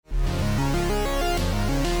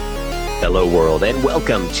Hello world, and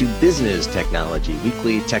welcome to Business Technology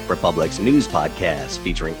Weekly, Tech Republic's news podcast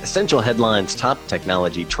featuring essential headlines, top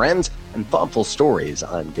technology trends, and thoughtful stories.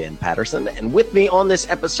 I'm Dan Patterson, and with me on this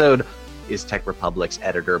episode is Tech Republic's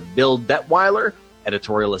editor Bill Detweiler,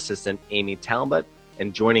 editorial assistant Amy Talbot,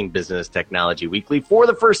 and joining Business Technology Weekly for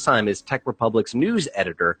the first time is Tech Republic's news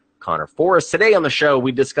editor Connor Forrest. Today on the show,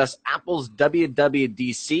 we discuss Apple's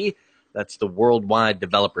WWDC, that's the Worldwide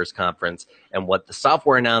Developers Conference, and what the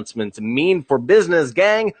software announcements mean for business.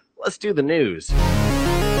 Gang, let's do the news.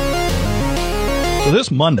 So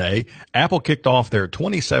this Monday, Apple kicked off their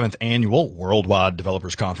 27th annual Worldwide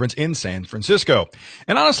Developers Conference in San Francisco.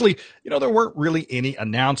 And honestly, there weren't really any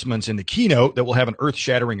announcements in the keynote that will have an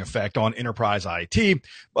earth-shattering effect on enterprise IT,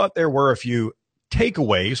 but there were a few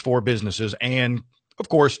takeaways for businesses and, of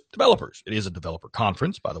course, developers. It is a developer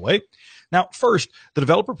conference, by the way. Now, first, the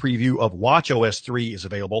developer preview of watchOS 3 is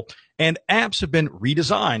available, and apps have been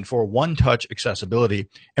redesigned for one-touch accessibility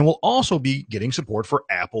and will also be getting support for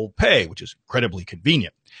Apple Pay, which is incredibly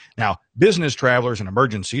convenient. Now, business travelers and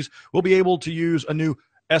emergencies will be able to use a new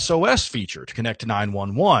SOS feature to connect to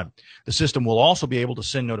 911. The system will also be able to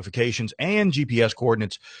send notifications and GPS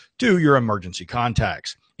coordinates to your emergency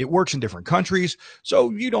contacts. It works in different countries, so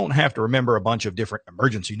you don't have to remember a bunch of different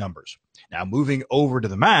emergency numbers. Now, moving over to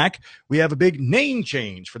the Mac, we have a big name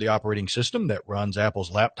change for the operating system that runs Apple's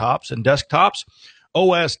laptops and desktops.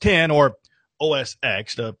 OS X or OS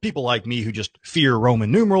X, the people like me who just fear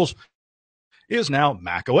Roman numerals, is now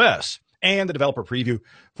macOS. And the developer preview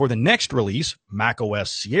for the next release,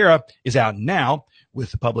 macOS Sierra, is out now,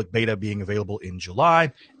 with the public beta being available in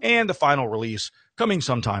July and the final release coming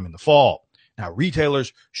sometime in the fall. Now,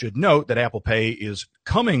 retailers should note that Apple Pay is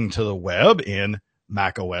coming to the web in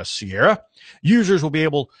macOS Sierra. Users will be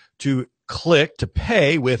able to click to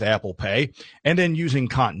pay with Apple Pay, and then using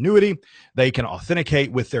Continuity, they can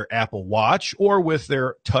authenticate with their Apple Watch or with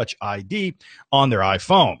their Touch ID on their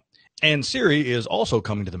iPhone. And Siri is also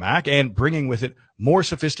coming to the Mac and bringing with it more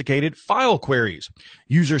sophisticated file queries.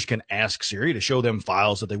 Users can ask Siri to show them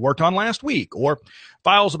files that they worked on last week, or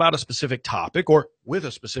files about a specific topic, or with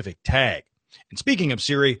a specific tag. And speaking of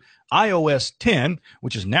Siri, iOS 10,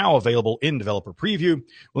 which is now available in developer preview,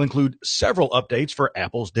 will include several updates for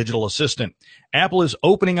Apple's digital assistant. Apple is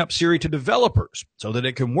opening up Siri to developers so that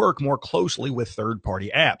it can work more closely with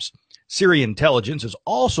third-party apps. Siri Intelligence is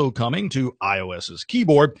also coming to iOS's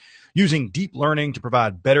keyboard, using deep learning to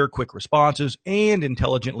provide better quick responses and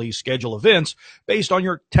intelligently schedule events based on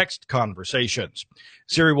your text conversations.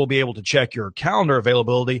 Siri will be able to check your calendar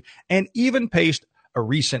availability and even paste a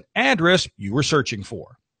recent address you were searching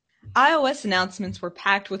for. iOS announcements were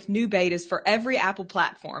packed with new betas for every Apple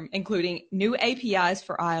platform, including new APIs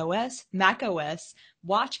for iOS, macOS,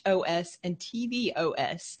 watchOS, and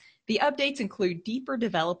tvOS. The updates include deeper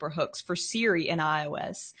developer hooks for Siri in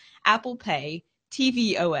iOS, Apple Pay,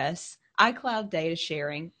 tvOS, iCloud data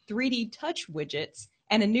sharing, 3D touch widgets,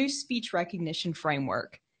 and a new speech recognition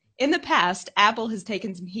framework. In the past, Apple has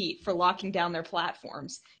taken some heat for locking down their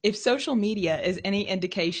platforms. If social media is any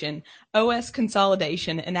indication, OS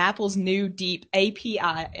consolidation and Apple's new deep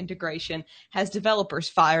API integration has developers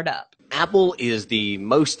fired up. Apple is the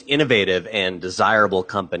most innovative and desirable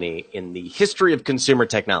company in the history of consumer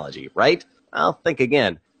technology, right? I'll think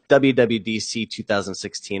again. WWDC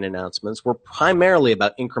 2016 announcements were primarily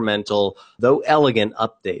about incremental, though elegant,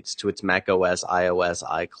 updates to its macOS, iOS,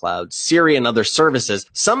 iCloud, Siri, and other services.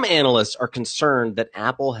 Some analysts are concerned that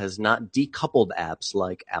Apple has not decoupled apps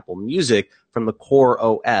like Apple Music from the core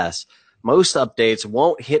OS. Most updates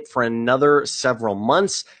won't hit for another several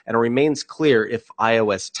months, and it remains clear if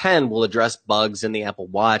iOS 10 will address bugs in the Apple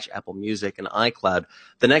Watch, Apple Music, and iCloud.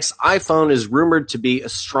 The next iPhone is rumored to be a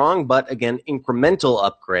strong but, again, incremental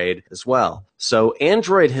upgrade as well. So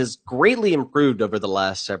Android has greatly improved over the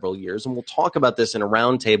last several years, and we'll talk about this in a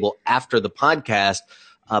roundtable after the podcast.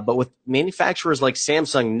 But with manufacturers like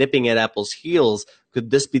Samsung nipping at Apple's heels,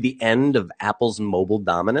 could this be the end of Apple's mobile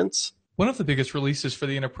dominance? One of the biggest releases for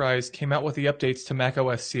the enterprise came out with the updates to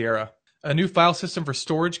macOS Sierra. A new file system for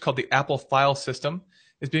storage called the Apple File System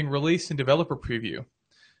is being released in developer preview.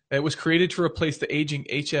 It was created to replace the aging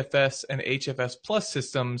HFS and HFS Plus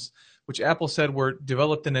systems, which Apple said were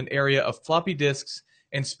developed in an area of floppy disks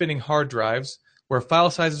and spinning hard drives, where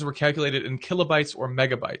file sizes were calculated in kilobytes or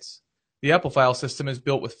megabytes. The Apple File System is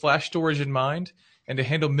built with flash storage in mind and to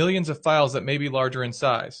handle millions of files that may be larger in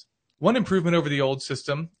size. One improvement over the old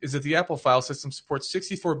system is that the Apple File System supports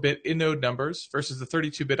 64-bit inode numbers versus the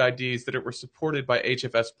 32-bit IDs that were supported by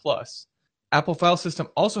HFS Plus. Apple File System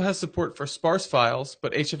also has support for sparse files,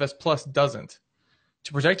 but HFS Plus doesn't.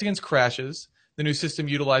 To protect against crashes, the new system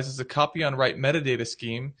utilizes a copy-on-write metadata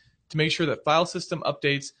scheme to make sure that file system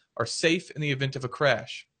updates are safe in the event of a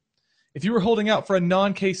crash. If you were holding out for a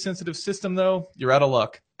non-case sensitive system, though, you're out of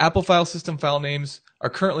luck. Apple file system file names are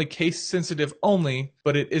currently case sensitive only,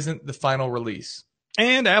 but it isn't the final release.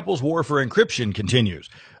 And Apple's war for encryption continues.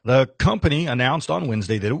 The company announced on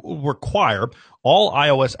Wednesday that it will require all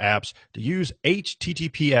iOS apps to use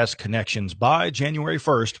HTTPS connections by January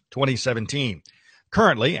 1st, 2017.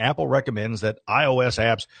 Currently, Apple recommends that iOS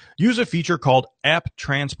apps use a feature called App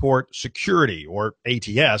Transport Security, or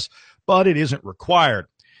ATS, but it isn't required.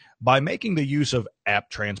 By making the use of App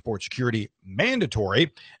Transport Security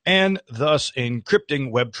mandatory and thus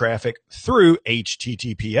encrypting web traffic through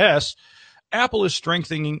HTTPS, Apple is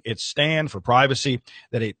strengthening its stand for privacy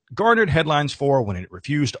that it garnered headlines for when it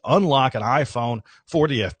refused to unlock an iPhone for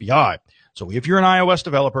the FBI. So if you're an iOS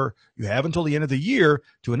developer, you have until the end of the year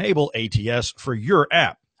to enable ATS for your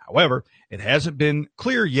app. However, it hasn't been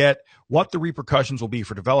clear yet what the repercussions will be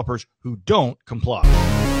for developers who don't comply.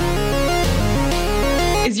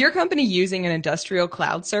 Is your company using an industrial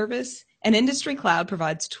cloud service? An industry cloud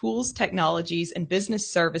provides tools, technologies, and business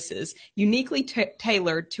services uniquely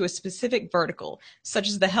tailored to a specific vertical, such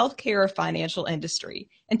as the healthcare or financial industry.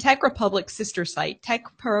 And Tech Republic's sister site,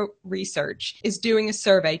 TechPro Research, is doing a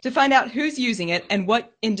survey to find out who's using it and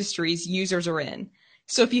what industries users are in.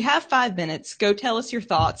 So if you have 5 minutes, go tell us your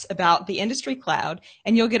thoughts about the industry cloud,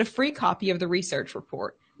 and you'll get a free copy of the research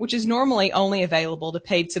report, which is normally only available to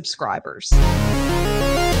paid subscribers.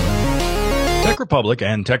 Tech Republic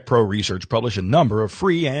and TechPro Research publish a number of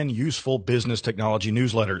free and useful business technology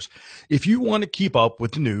newsletters. If you want to keep up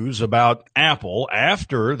with the news about Apple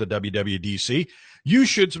after the WWDC, you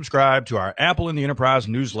should subscribe to our Apple in the Enterprise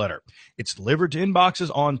newsletter. It's delivered to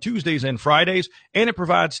inboxes on Tuesdays and Fridays, and it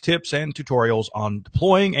provides tips and tutorials on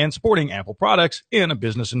deploying and supporting Apple products in a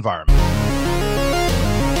business environment.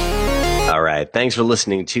 All right. Thanks for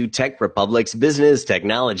listening to Tech Republic's Business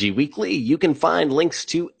Technology Weekly. You can find links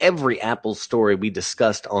to every Apple story we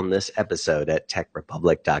discussed on this episode at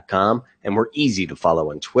techrepublic.com. And we're easy to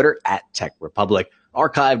follow on Twitter at Tech Republic.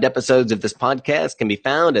 Archived episodes of this podcast can be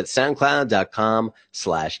found at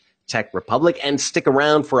soundcloud.com/Tech Republic. And stick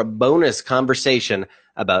around for a bonus conversation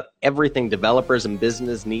about everything developers and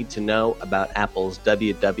business need to know about Apple's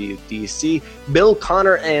WWDC. Bill,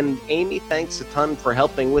 Connor, and Amy, thanks a ton for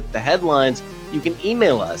helping with the headlines. You can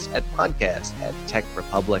email us at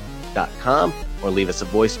podcast@techrepublic.com or leave us a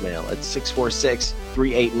voicemail at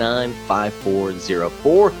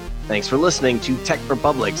 646-389-5404. Thanks for listening to Tech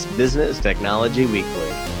Republic's Business Technology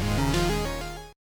Weekly.